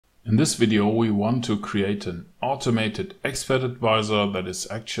In this video we want to create an automated expert advisor that is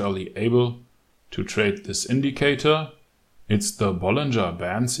actually able to trade this indicator. It's the Bollinger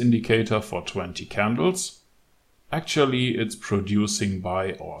Bands indicator for 20 candles. Actually it's producing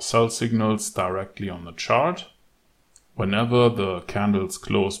buy or sell signals directly on the chart. Whenever the candles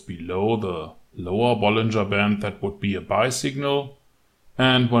close below the lower Bollinger Band, that would be a buy signal.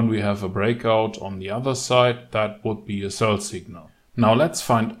 And when we have a breakout on the other side, that would be a sell signal. Now let's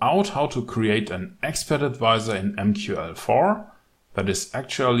find out how to create an expert advisor in MQL4 that is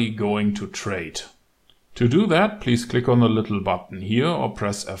actually going to trade. To do that, please click on the little button here or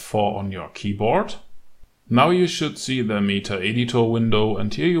press F4 on your keyboard. Now you should see the MetaEditor window,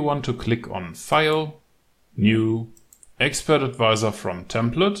 and here you want to click on File, New, Expert Advisor from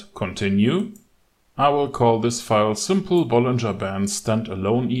Template, Continue. I will call this file Simple Bollinger Bands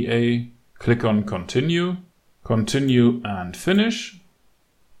Standalone EA. Click on Continue. Continue and finish.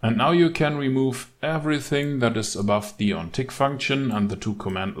 And now you can remove everything that is above the onTick function and the two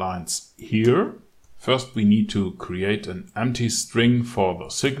command lines here. First we need to create an empty string for the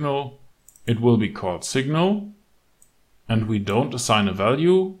signal. It will be called signal. And we don't assign a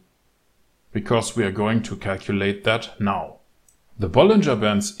value because we are going to calculate that now. The Bollinger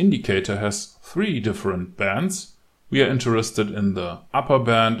Bands indicator has three different bands. We are interested in the upper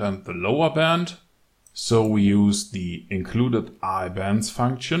band and the lower band. So we use the included iBands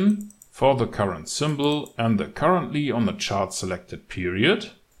function for the current symbol and the currently on the chart selected period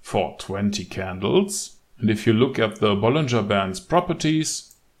for 20 candles. And if you look at the Bollinger Bands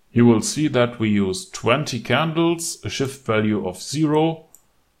properties, you will see that we use 20 candles, a shift value of 0,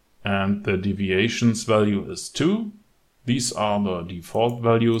 and the deviations value is 2. These are the default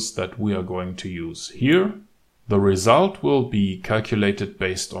values that we are going to use here. The result will be calculated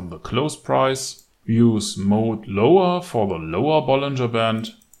based on the close price. Use mode lower for the lower Bollinger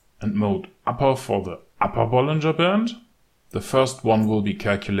Band and mode upper for the upper Bollinger Band. The first one will be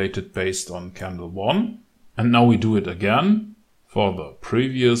calculated based on candle 1. And now we do it again for the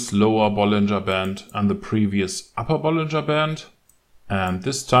previous lower Bollinger Band and the previous upper Bollinger Band. And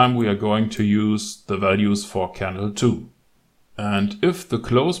this time we are going to use the values for candle 2. And if the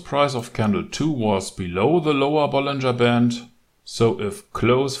close price of candle 2 was below the lower Bollinger Band, so if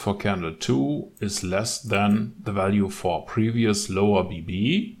close for candle 2 is less than the value for previous lower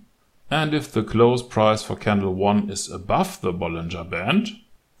BB, and if the close price for candle 1 is above the Bollinger Band,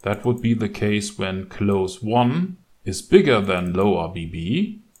 that would be the case when close 1 is bigger than lower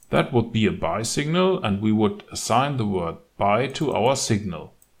BB, that would be a buy signal and we would assign the word buy to our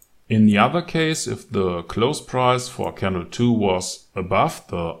signal. In the other case, if the close price for candle 2 was above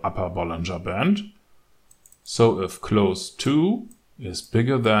the upper Bollinger Band, so if close 2 is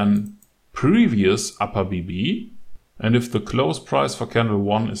bigger than previous upper BB, and if the close price for candle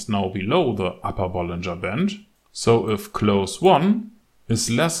 1 is now below the upper Bollinger Band, so if close 1 is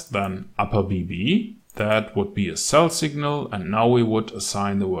less than upper BB, that would be a sell signal, and now we would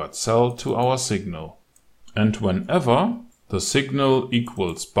assign the word sell to our signal. And whenever the signal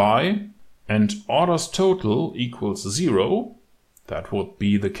equals buy and orders total equals 0, that would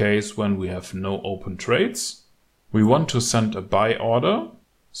be the case when we have no open trades. We want to send a buy order,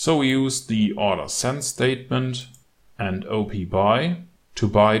 so we use the order send statement and OP buy to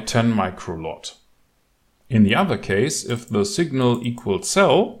buy 10 microlot. In the other case, if the signal equals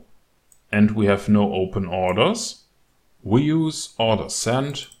sell and we have no open orders, we use order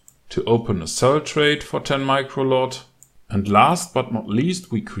send to open a sell trade for 10 microlot. And last but not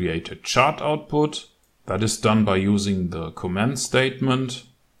least, we create a chart output. That is done by using the comment statement.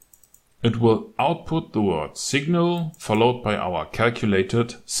 It will output the word signal followed by our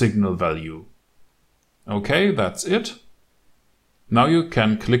calculated signal value. Okay, that's it. Now you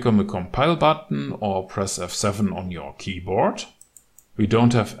can click on the compile button or press F7 on your keyboard. We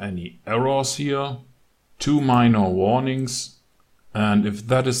don't have any errors here. 2 minor warnings. And if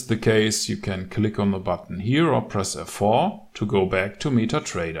that is the case, you can click on the button here or press F4 to go back to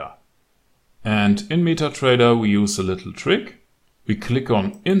MetaTrader. And in MetaTrader we use a little trick. We click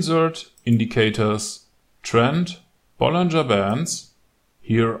on Insert, Indicators, Trend, Bollinger Bands.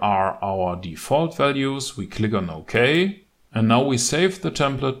 Here are our default values. We click on OK. And now we save the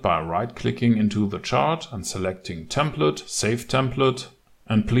template by right-clicking into the chart and selecting Template, Save Template.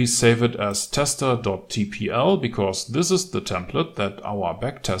 And please save it as tester.tpl because this is the template that our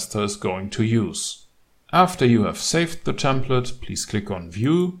backtester is going to use. After you have saved the template, please click on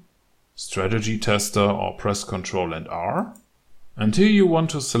View, Strategy Tester or press Ctrl and R. And here you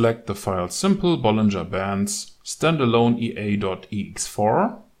want to select the file Simple Bollinger Bands Standalone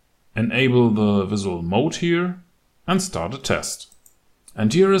EA.ex4, enable the visual mode here and start a test.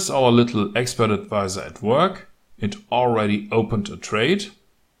 And here is our little expert advisor at work. It already opened a trade.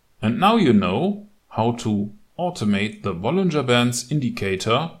 And now you know how to automate the Bollinger Bands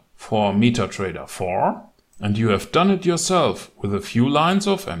indicator for MetaTrader 4. And you have done it yourself with a few lines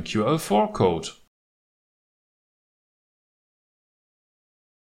of MQL4 code.